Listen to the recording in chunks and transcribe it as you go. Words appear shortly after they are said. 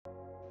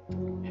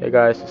Hey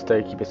guys, it's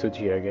Stay Keep It Suchi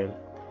here again,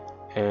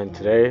 and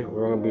today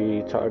we're going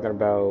to be talking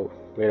about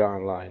Radar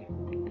Online.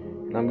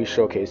 And I'm going to be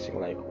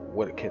showcasing like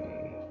what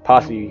can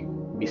possibly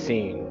be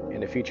seen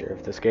in the future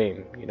of this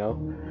game,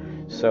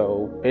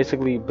 So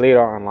basically, Blade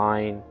Art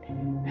Online,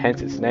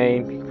 hence its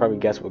name, you can probably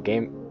guess what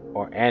game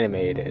or anime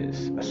it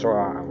is, a Sword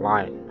Art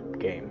Online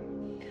game.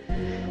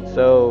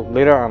 So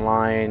Blade Art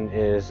Online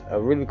is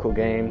a really cool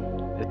game.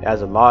 It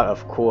has a lot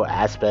of cool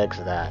aspects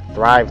that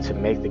thrive to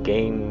make the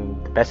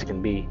game the best it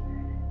can be.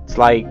 It's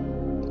like,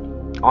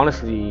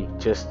 honestly,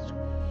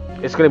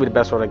 it's gonna be the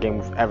best sort of game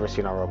we've ever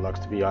seen on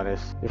Roblox, to be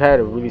honest. We've had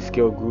a really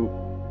skilled group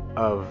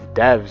of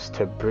devs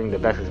to bring the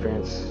best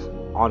experience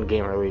on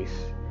game release.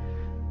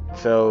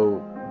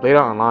 So Blade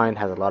Art Online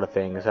has a lot of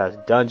things. It has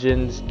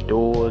dungeons,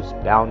 duels,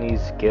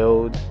 bounties,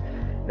 guilds.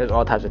 There's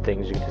all types of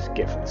things you can just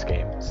get from this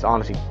game. It's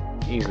honestly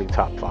easily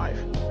top 5.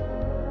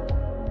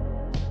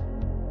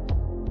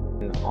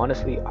 And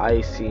honestly, I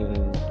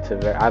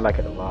like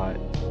it a lot.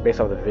 Based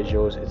off the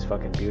visuals, it's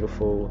fucking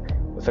beautiful.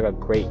 It's like a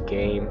great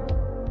game.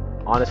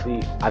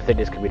 Honestly, I think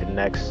this could be the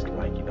next,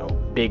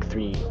 big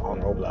 3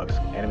 on Roblox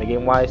anime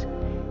game wise,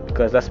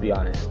 because let's be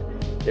honest,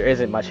 there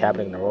isn't much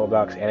happening in the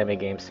Roblox anime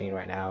game scene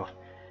right now,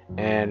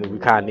 and we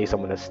kind of need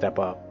someone to step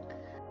up.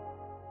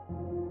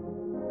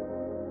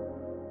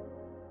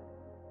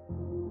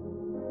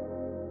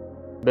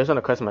 Based on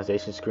the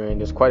customization screen,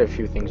 there's quite a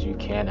few things you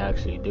can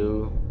actually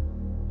do.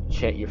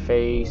 Chant your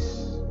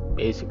face,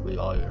 basically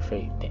all your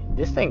face.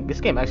 This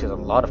game actually has a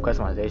lot of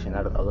customization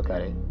now that I look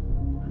at it.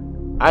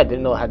 I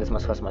didn't know it had this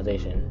much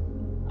customization.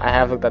 I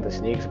have looked at the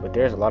sneaks, but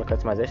there's a lot of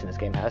customization this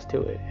game has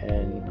to it,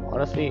 and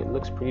honestly, it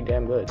looks pretty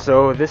damn good.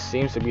 So this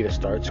seems to be the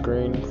start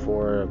screen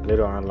for Blade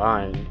Art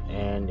Online,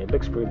 and it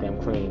looks pretty damn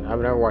clean.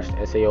 I've never watched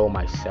SAO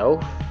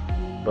myself,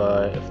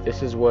 but if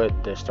this is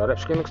what the startup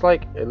screen looks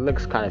like, it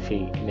looks kind of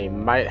neat, and they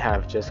might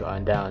have just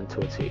gone down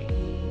to a T.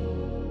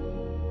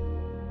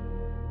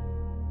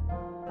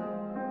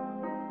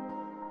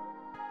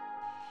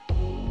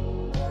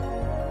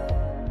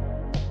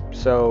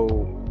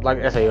 So, like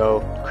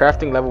SAO,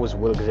 crafting levels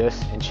will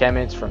exist,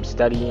 enchantments from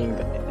studying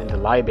in the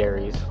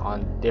libraries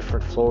on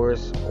different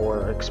floors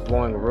or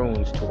exploring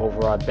runes to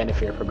overall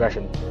benefit your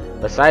progression.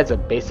 Besides a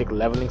basic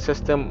leveling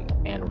system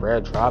and rare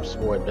drops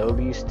or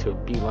abilities to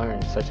be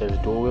learned, such as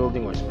dual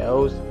wielding or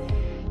spells,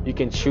 you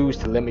can choose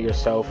to limit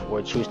yourself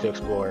or choose to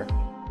explore.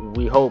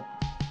 We hope.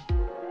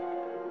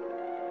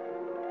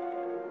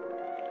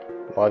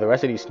 While the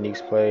rest of these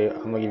sneaks play,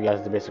 I'm gonna give you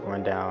guys the basic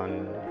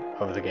rundown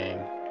of the game.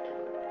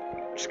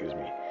 Excuse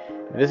me.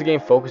 This game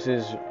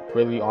focuses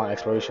really on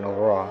exploration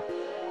overall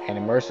and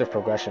immersive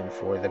progression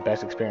for the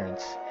best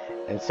experience.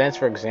 And since,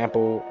 for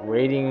example,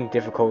 raiding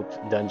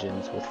difficult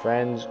dungeons with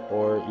friends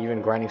or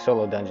even grinding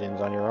solo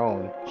dungeons on your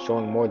own,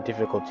 showing more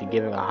difficulty,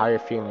 giving a higher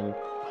feeling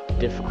of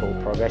difficult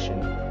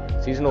progression,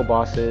 seasonal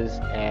bosses,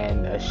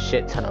 and a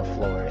shit ton of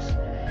floors.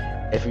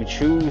 If you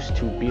choose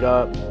to beat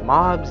up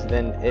mobs,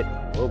 then it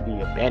will be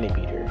a bandit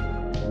beater.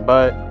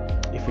 But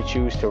if you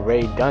choose to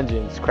raid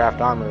dungeons,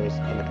 craft armors,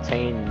 and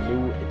obtain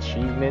new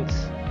achievements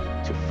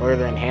to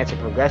further enhance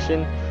your progression,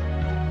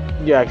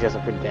 you actually have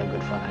some pretty damn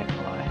good fun.